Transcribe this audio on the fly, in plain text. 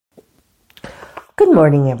Good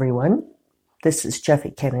morning, everyone. This is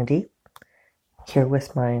Jeffe Kennedy, here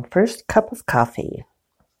with my first cup of coffee.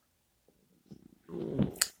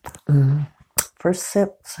 First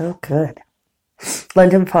sip, so good.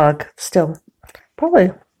 London fog, still.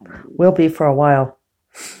 Probably will be for a while.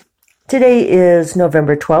 Today is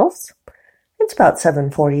November 12th. It's about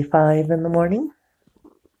 7:45 in the morning.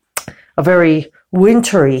 A very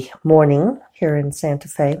wintry morning here in Santa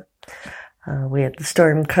Fe. We had the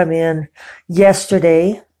storm come in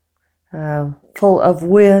yesterday, full of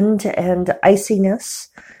wind and iciness.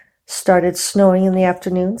 Started snowing in the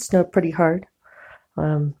afternoon, snowed pretty hard.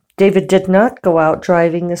 David did not go out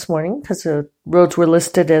driving this morning because the roads were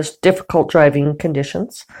listed as difficult driving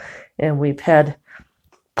conditions, and we've had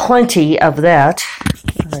plenty of that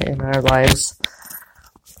in our lives.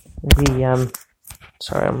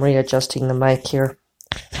 Sorry, I'm readjusting the mic here.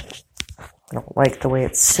 I don't like the way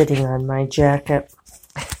it's sitting on my jacket.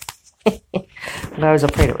 And I was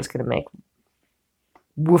afraid it was going to make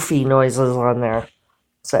woofy noises on there.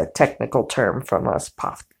 It's a technical term from us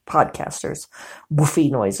podcasters.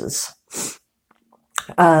 Woofy noises.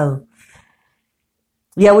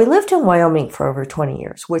 We lived in Wyoming for over 20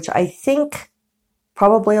 years, which I think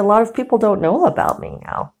probably a lot of people don't know about me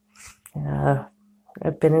now.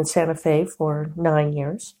 I've been in Santa Fe for 9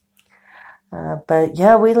 years.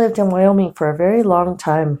 We lived in Wyoming for a very long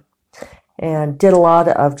time and did a lot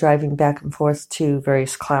of driving back and forth to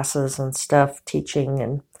various classes and stuff, teaching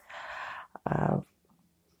and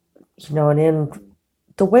in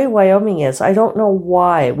the way Wyoming is, I don't know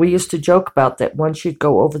why. We used to joke about that once you'd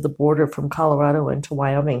go over the border from Colorado into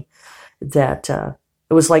Wyoming, that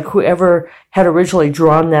it was like whoever had originally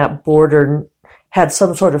drawn that border had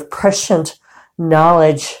some sort of prescient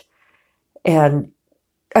knowledge. And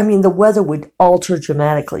the weather would alter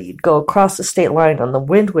dramatically. You'd go across the state line and the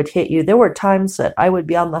wind would hit you. There were times that I would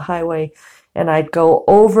be on the highway and I'd go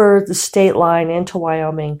over the state line into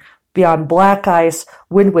Wyoming, be on black ice,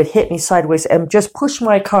 wind would hit me sideways and just push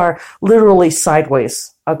my car literally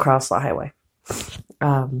sideways across the highway.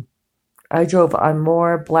 I drove on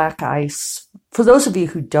more black ice. For those of you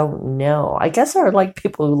who don't know, I guess there are like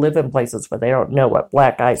people who live in places where they don't know what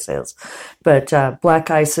black ice is. But black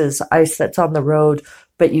ice is ice that's on the road,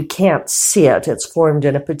 but you can't see it. It's formed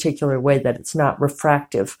in a particular way that it's not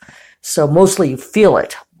refractive. So mostly you feel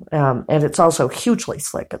it. And it's also hugely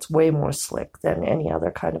slick. It's way more slick than any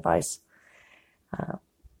other kind of ice.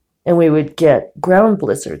 And we would get ground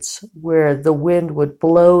blizzards where the wind would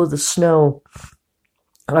blow the snow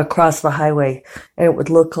across the highway and it would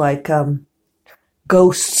look like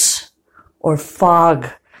ghosts or fog.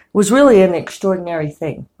 It was really an extraordinary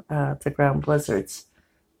thing, the ground blizzards.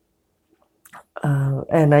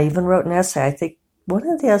 And I even wrote an essay. I think one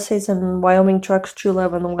of the essays in Wyoming Trucks, True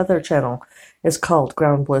Love on the Weather Channel is called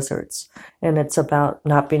Ground Blizzards. And it's about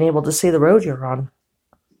not being able to see the road you're on.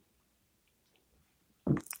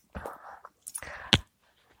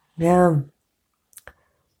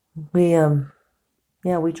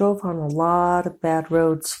 We drove on a lot of bad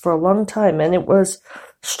roads for a long time, and it was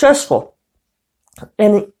stressful.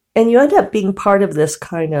 And you end up being part of this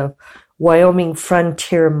kind of Wyoming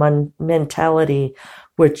frontier mentality,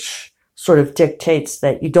 which sort of dictates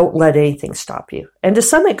that you don't let anything stop you. And to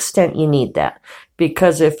some extent, you need that,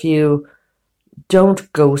 because if you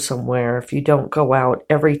don't go somewhere, if you don't go out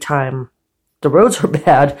every time the roads are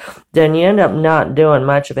bad, then you end up not doing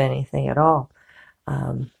much of anything at all.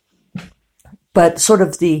 But sort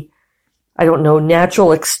of the,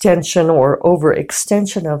 natural extension or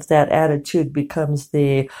overextension of that attitude becomes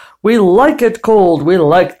the, we like it cold, we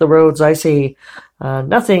like the roads icy,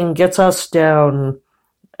 nothing gets us down.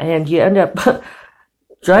 And you end up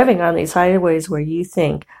driving on these highways where you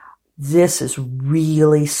think, this is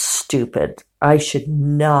really stupid. I should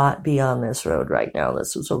not be on this road right now.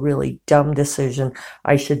 This was a really dumb decision.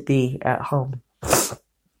 I should be at home.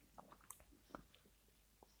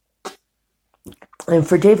 And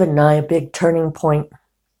for David and I, a big turning point,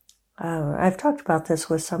 I've talked about this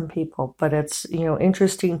with some people, but it's,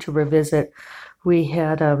 interesting to revisit. We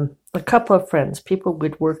had a couple of friends, people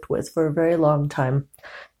we'd worked with for a very long time.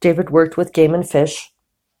 David worked with Game and Fish.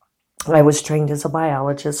 I was trained as a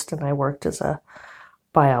biologist, and I worked as a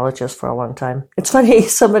biologist for a long time. It's funny,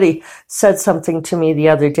 somebody said something to me the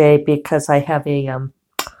other day because I have a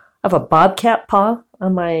bobcat paw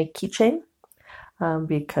on my keychain.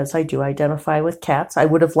 Because I do identify with cats. I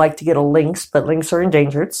would have liked to get a lynx, but lynx are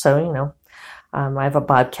endangered, so, I have a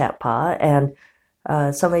bobcat paw. And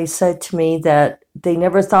somebody said to me that they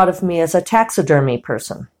never thought of me as a taxidermy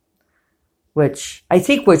person, which I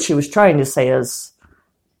think what she was trying to say is,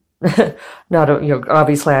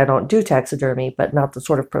 obviously I don't do taxidermy, but not the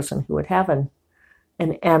sort of person who would have an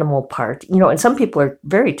an animal part, and some people are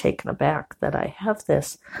very taken aback that I have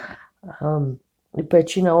this.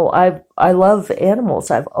 But I love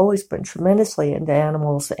animals. I've always been tremendously into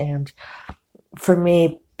animals, and for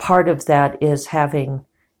me, part of that is having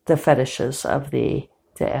the fetishes of the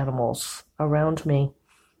animals around me.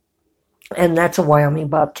 And that's a Wyoming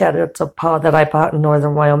bobcat. It's a paw that I bought in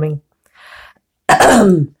northern Wyoming.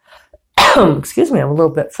 Excuse me, I'm a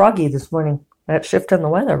little bit froggy this morning. That shift in the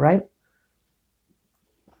weather, right?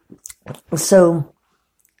 So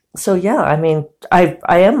yeah, I mean, I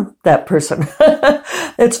am that person.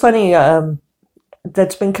 It's funny,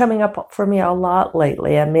 that's been coming up for me a lot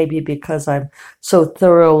lately, and maybe because I'm so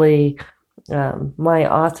thoroughly my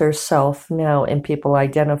author self now, and people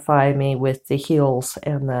identify me with the heels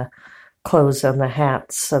and the clothes and the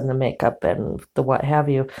hats and the makeup and the what have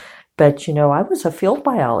you. But, I was a field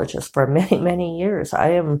biologist for many, many years. I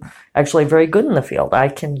am actually very good in the field. I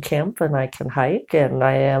can camp and I can hike, and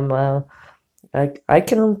I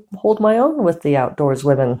can hold my own with the outdoors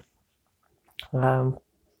women. And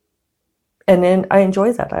then I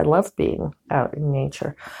enjoy that. I love being out in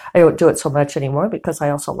nature. I don't do it so much anymore because I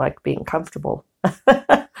also like being comfortable.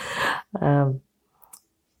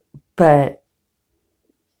 But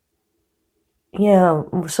yeah,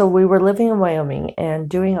 so we were living in Wyoming and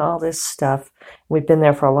doing all this stuff. We've been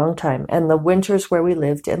there for a long time. And the winters where we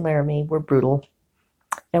lived in Laramie were brutal.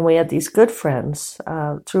 And we had these good friends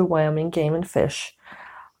through Wyoming Game and Fish,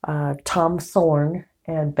 Tom Thorne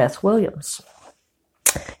and Beth Williams.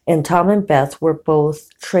 And Tom and Beth were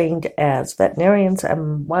both trained as veterinarians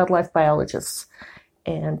and wildlife biologists.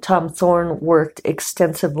 And Tom Thorne worked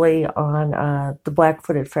extensively on the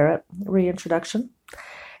black-footed ferret reintroduction.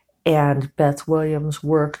 And Beth Williams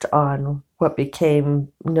worked on what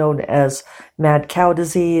became known as mad cow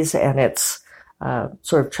disease and its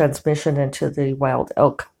sort of transmission into the wild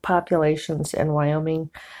elk populations in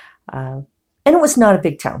Wyoming. And it was not a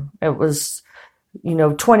big town. It was,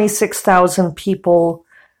 26,000 people,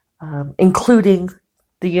 including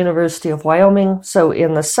the University of Wyoming. So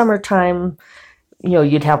in the summertime,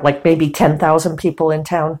 you'd have like maybe 10,000 people in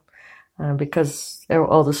town because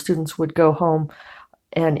all the students would go home.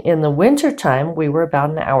 And in the wintertime, we were about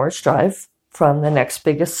an hour's drive from the next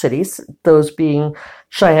biggest cities, those being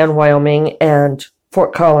Cheyenne, Wyoming, and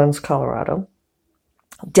Fort Collins, Colorado.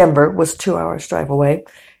 Denver was 2 hours drive away.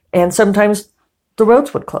 And sometimes the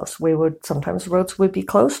roads would close. Sometimes the roads would be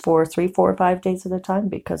closed for 3, 4, 5 days at a time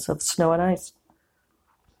because of snow and ice.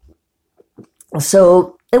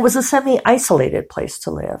 So it was a semi-isolated place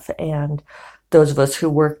to live. And those of us who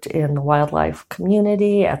worked in the wildlife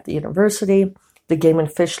community at the university, the Game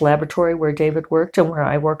and Fish Laboratory where David worked and where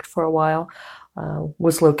I worked for a while,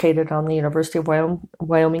 was located on the University of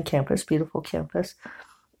Wyoming campus, beautiful campus.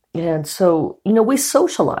 And so, we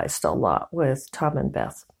socialized a lot with Tom and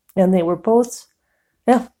Beth. And they were both,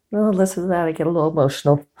 listen to that, I get a little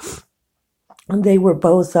emotional. They were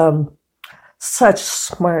both such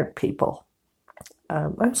smart people.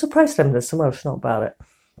 I'm surprised I'm this emotional about it.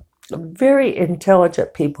 Very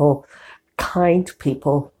intelligent people, kind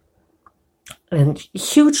people, and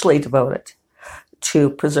hugely devoted to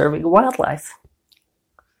preserving wildlife.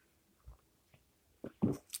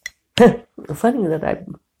 Funny that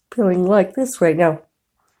I'm feeling like this right now.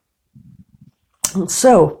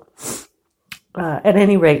 So, at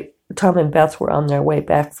any rate, Tom and Beth were on their way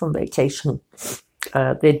back from vacation.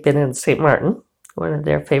 They'd been in St. Martin, one of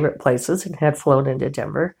their favorite places, and had flown into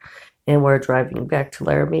Denver, and were driving back to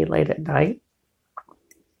Laramie late at night.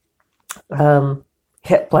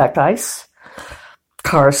 Hit black ice.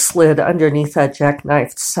 Car slid underneath a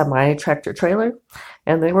jackknifed semi-tractor trailer,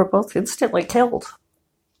 and they were both instantly killed.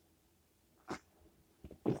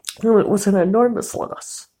 It was an enormous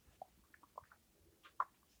loss.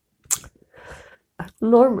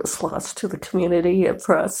 Enormous loss to the community and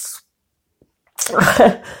for us.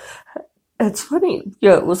 It's funny,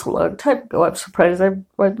 it was a long time ago. I'm surprised I'm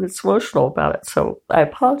this emotional about it, so I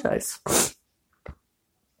apologize.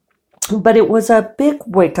 But it was a big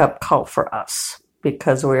wake-up call for us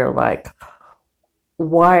because we were like,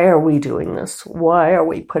 why are we doing this? Why are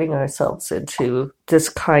we putting ourselves into this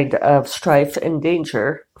kind of strife and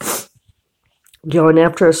danger? And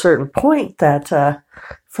after a certain point, that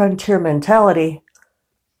frontier mentality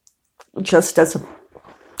just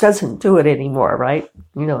doesn't do it anymore, right?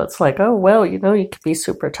 It's like, oh, well, you can be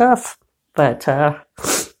super tough. But, that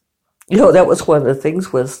was one of the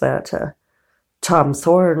things was that Tom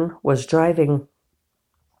Thorne was driving,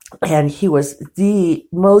 and he was the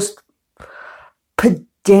most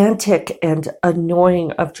pedantic and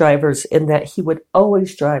annoying of drivers in that he would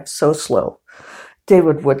always drive so slow.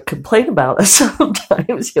 David would complain about us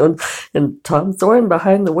sometimes, and Tom Thorne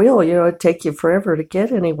behind the wheel, it'd take you forever to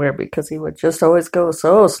get anywhere because he would just always go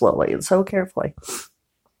so slowly and so carefully.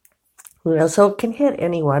 So it can hit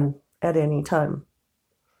anyone at any time.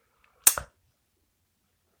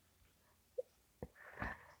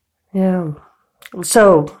 Yeah.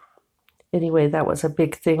 So anyway, that was a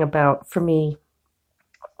big thing for me.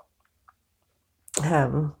 I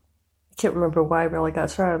can't remember why I really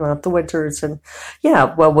got started on the winters. And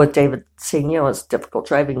yeah, well, what David saying, it's difficult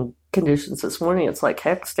driving conditions this morning. It's like,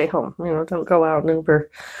 heck, stay home. Don't go out and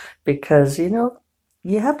Uber because, you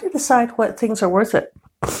have to decide what things are worth it.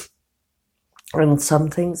 And some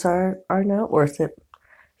things are not worth it.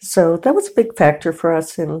 So that was a big factor for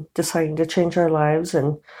us in deciding to change our lives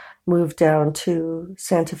and move down to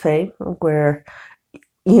Santa Fe, where,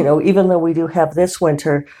 even though we do have this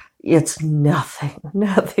winter, it's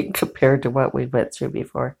nothing compared to what we went through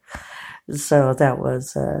before. So that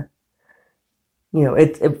was, I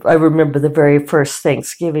remember the very first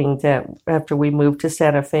Thanksgiving that after we moved to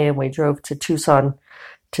Santa Fe and we drove to Tucson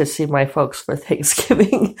to see my folks for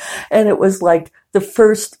Thanksgiving. And it was like the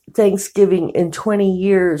first Thanksgiving in 20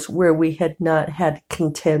 years where we had not had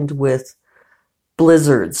contend with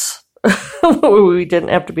blizzards. We didn't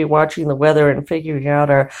have to be watching the weather and figuring out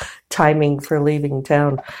our timing for leaving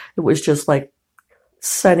town. It was just like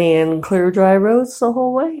sunny and clear, dry roads the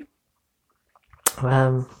whole way.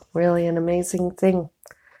 Really an amazing thing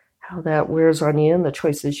how that wears on you and the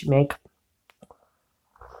choices you make.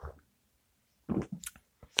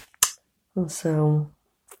 And so,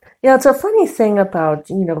 yeah, it's a funny thing about,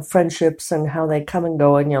 friendships and how they come and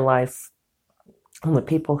go in your life and the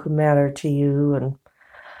people who matter to you.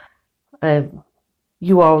 And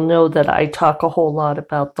you all know that I talk a whole lot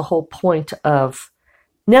about the whole point of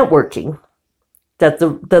networking, that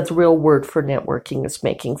the real word for networking is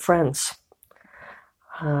making friends.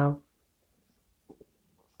 And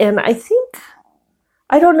I think,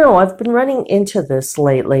 I don't know, I've been running into this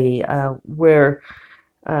lately where,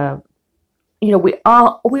 we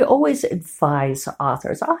always advise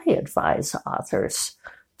authors, I advise authors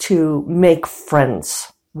to make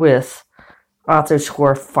friends with authors who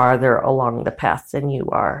are farther along the path than you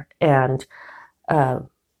are, and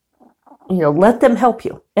let them help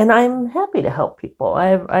you. And I'm happy to help people.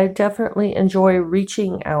 I definitely enjoy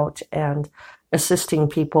reaching out and assisting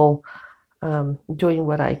people, doing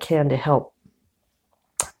what I can to help.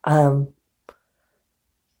 And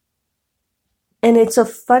it's a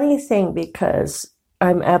funny thing because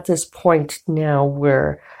I'm at this point now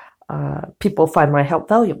where people find my help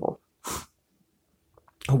valuable,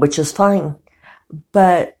 which is fine.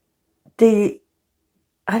 But I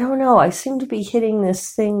don't know, I seem to be hitting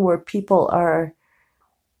this thing where people are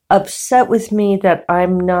upset with me that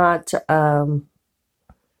I'm not, I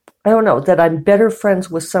don't know, that I'm better friends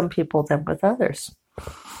with some people than with others.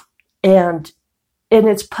 And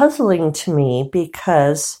it's puzzling to me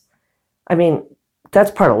because,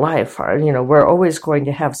 that's part of life. We're always going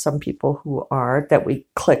to have some people that we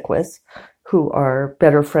click with, who are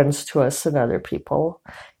better friends to us than other people.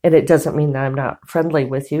 And it doesn't mean that I'm not friendly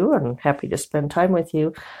with you. I'm happy to spend time with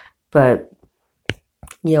you. But,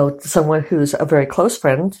 someone who's a very close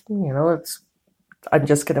friend, I'm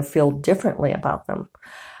just going to feel differently about them.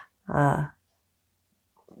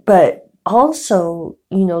 But also,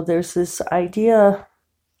 there's this idea,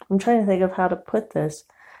 I'm trying to think of how to put this.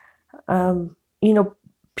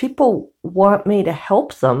 People want me to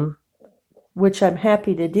help them, which I'm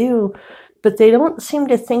happy to do, but they don't seem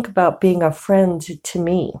to think about being a friend to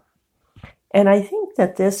me. And I think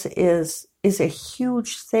that this is a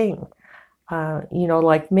huge thing.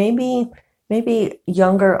 Like maybe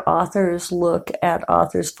younger authors look at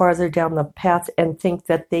authors farther down the path and think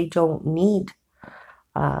that they don't need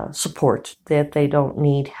support, that they don't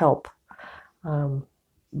need help.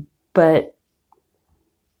 But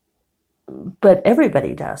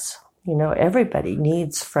everybody does. Everybody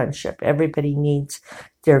needs friendship. Everybody needs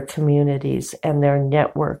their communities and their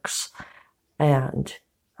networks and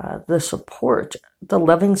the support, the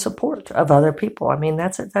loving support of other people.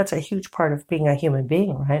 That's a huge part of being a human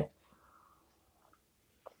being, right?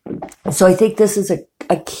 So I think this is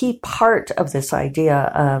a key part of this idea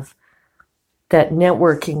of that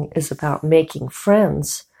networking is about making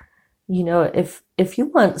friends. If you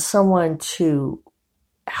want someone to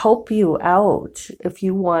help you out, if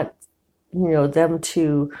you want, them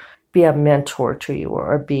to be a mentor to you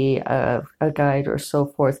or be a guide or so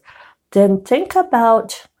forth, then think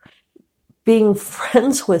about being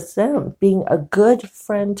friends with them, being a good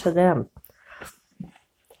friend to them.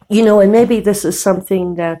 And maybe this is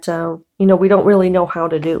something that, we don't really know how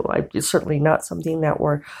to do. It's certainly not something that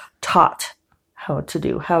we're taught how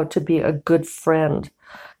to be a good friend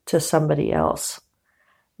to somebody else.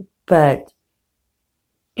 But,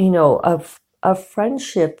 a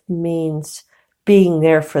friendship means being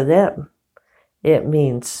there for them. It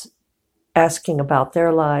means asking about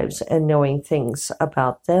their lives and knowing things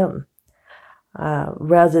about them,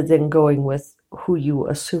 rather than going with who you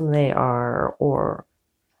assume they are or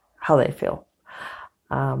how they feel.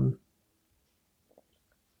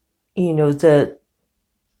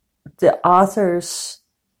 The authors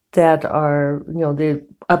that are, the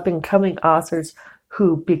up and coming authors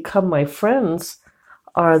who become my friends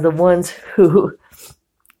are the ones who,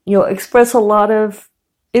 express a lot of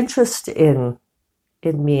interest in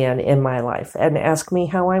me and in my life and ask me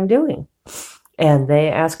how I'm doing. And they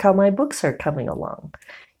ask how my books are coming along.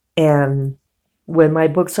 And when my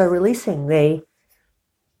books are releasing, they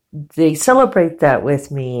celebrate that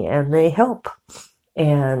with me and they help.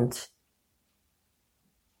 And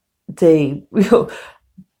they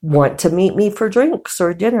want to meet me for drinks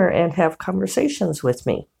or dinner and have conversations with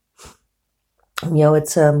me.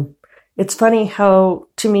 It's funny how,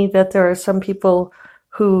 to me, that there are some people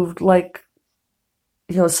who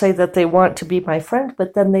say that they want to be my friend,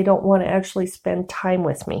 but then they don't want to actually spend time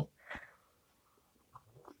with me.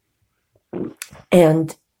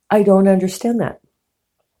 And I don't understand that.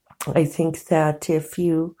 I think that if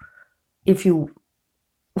you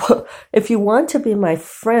want to be my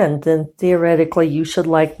friend, then theoretically you should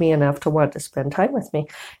like me enough to want to spend time with me.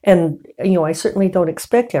 And, I certainly don't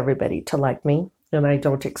expect everybody to like me, and I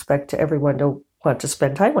don't expect everyone to want to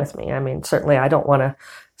spend time with me. I mean, certainly I don't want to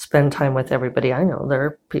spend time with everybody I know. There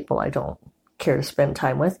are people I don't care to spend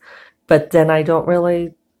time with, but then I don't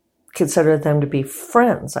really consider them to be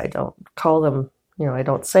friends. I don't call them, I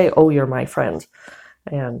don't say, oh, you're my friend.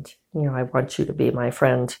 And, I want you to be my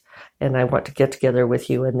friend and I want to get together with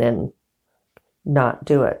you and then not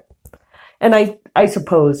do it. And I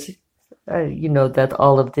suppose, that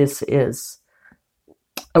all of this is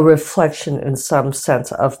a reflection in some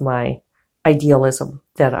sense of my idealism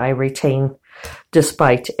that I retain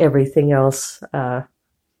despite everything else, that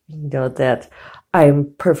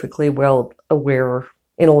I'm perfectly well aware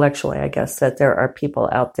intellectually, I guess, that there are people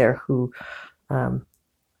out there who,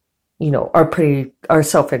 are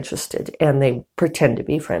self-interested and they pretend to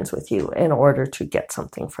be friends with you in order to get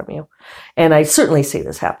something from you. And I certainly see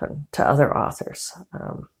this happen to other authors.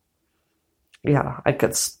 I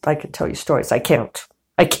could tell you stories. I can't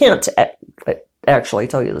actually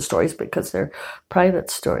tell you the stories because they're private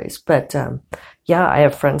stories. But I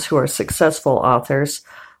have friends who are successful authors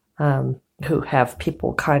who have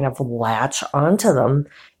people kind of latch onto them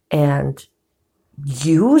and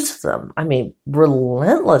use them. I mean,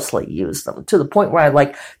 relentlessly use them to the point where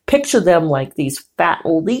I picture them like these fat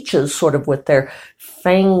leeches sort of with their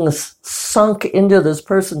fangs sunk into this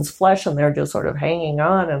person's flesh and they're just sort of hanging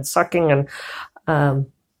on and sucking and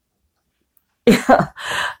is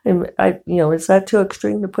that too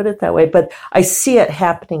extreme to put it that way? But I see it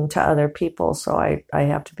happening to other people, so I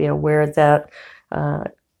have to be aware that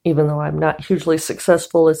even though I'm not hugely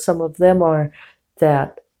successful as some of them are,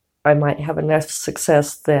 that I might have enough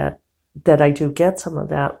success that I do get some of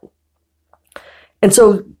that. And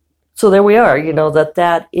so there we are,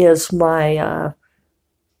 that is my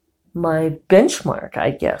my benchmark,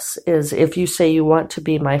 I guess, is if you say you want to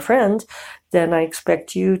be my friend, then I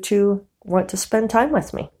expect you to want to spend time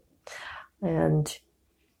with me. And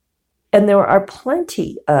there are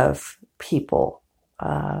plenty of people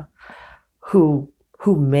who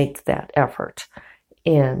make that effort.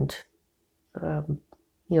 And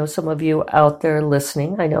some of you out there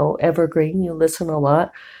listening, I know Evergreen, you listen a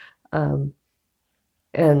lot, and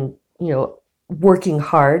working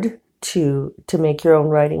hard to make your own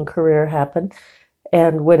writing career happen.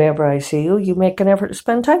 And whenever I see you, you make an effort to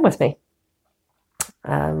spend time with me.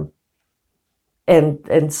 And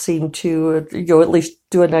seem to at least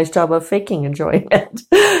do a nice job of faking enjoying it.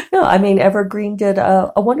 No, I mean, Evergreen did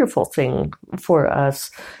a wonderful thing for us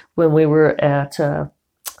when we were at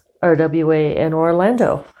RWA in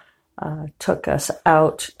Orlando. Took us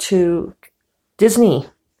out to Disney,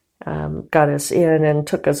 got us in and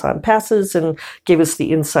took us on passes and gave us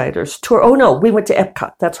the Insiders Tour. Oh no, we went to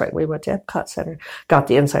Epcot. That's right, we went to Epcot Center, got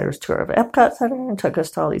the Insiders Tour of Epcot Center and took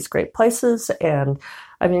us to all these great places. And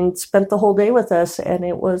spent the whole day with us, and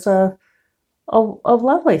it was a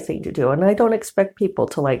lovely thing to do. And I don't expect people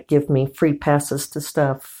to give me free passes to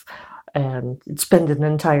stuff and spend an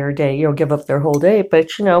entire day, give up their whole day.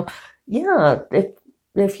 But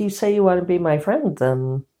if you say you want to be my friend,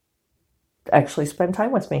 then actually spend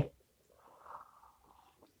time with me.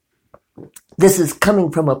 This is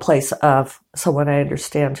coming from a place of someone I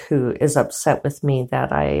understand who is upset with me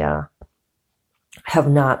that I have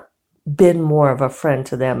not been more of a friend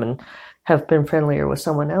to them and have been friendlier with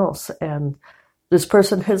someone else. And this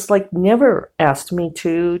person has like never asked me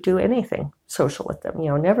to do anything social with them,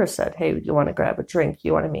 never said, hey, you want to grab a drink?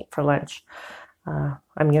 You want to meet for lunch? I'm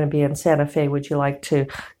going to be in Santa Fe. Would you like to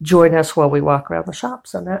join us while we walk around the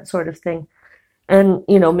shops and that sort of thing? And,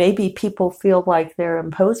 maybe people feel like they're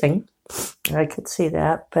imposing. I could see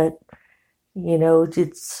that. But,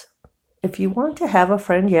 it's, if you want to have a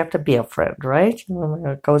friend, you have to be a friend, right?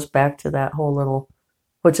 It goes back to that whole little,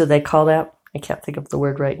 what do they call that? I can't think of the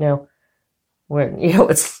word right now. Where,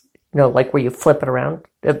 it's, like where you flip it around.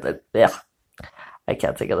 Yeah. I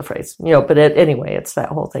can't think of the phrase, but anyway, it's that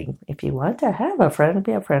whole thing. If you want to have a friend,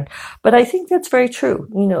 be a friend. But I think that's very true.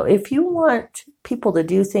 If you want people to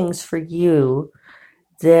do things for you,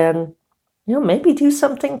 then, maybe do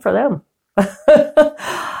something for them.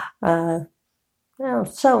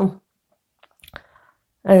 So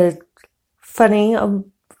funny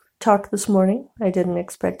talk this morning. I didn't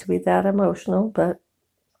expect to be that emotional, but,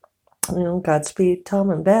 Godspeed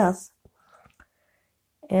Tom and Beth.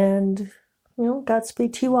 And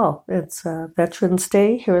Godspeed to you all. It's Veterans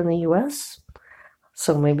Day here in the U.S.,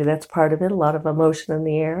 so maybe that's part of it. A lot of emotion in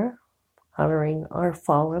the air, honoring our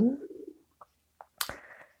fallen,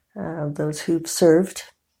 those who've served.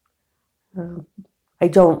 I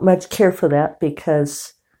don't much care for that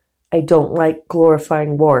because I don't like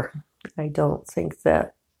glorifying war. I don't think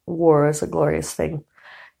that war is a glorious thing.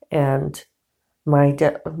 And my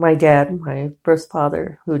dad, my birth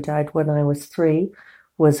father, who died when I was 3,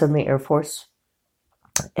 was in the Air Force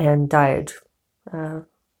and died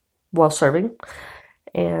while serving.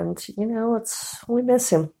 And, we miss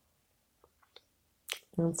him.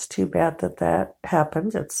 It's too bad that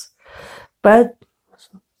happened. But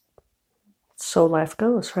so life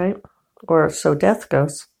goes, right? Or so death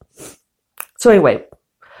goes. So anyway,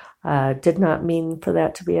 did not mean for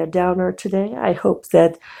that to be a downer today. I hope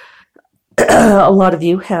that a lot of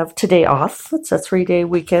you have today off. It's a 3-day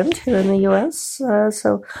weekend here in the U.S.,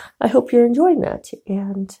 so I hope you're enjoying that.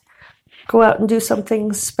 And go out and do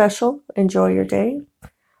something special. Enjoy your day.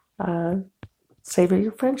 Savor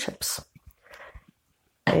your friendships.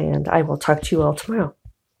 And I will talk to you all tomorrow.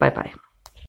 Bye-bye.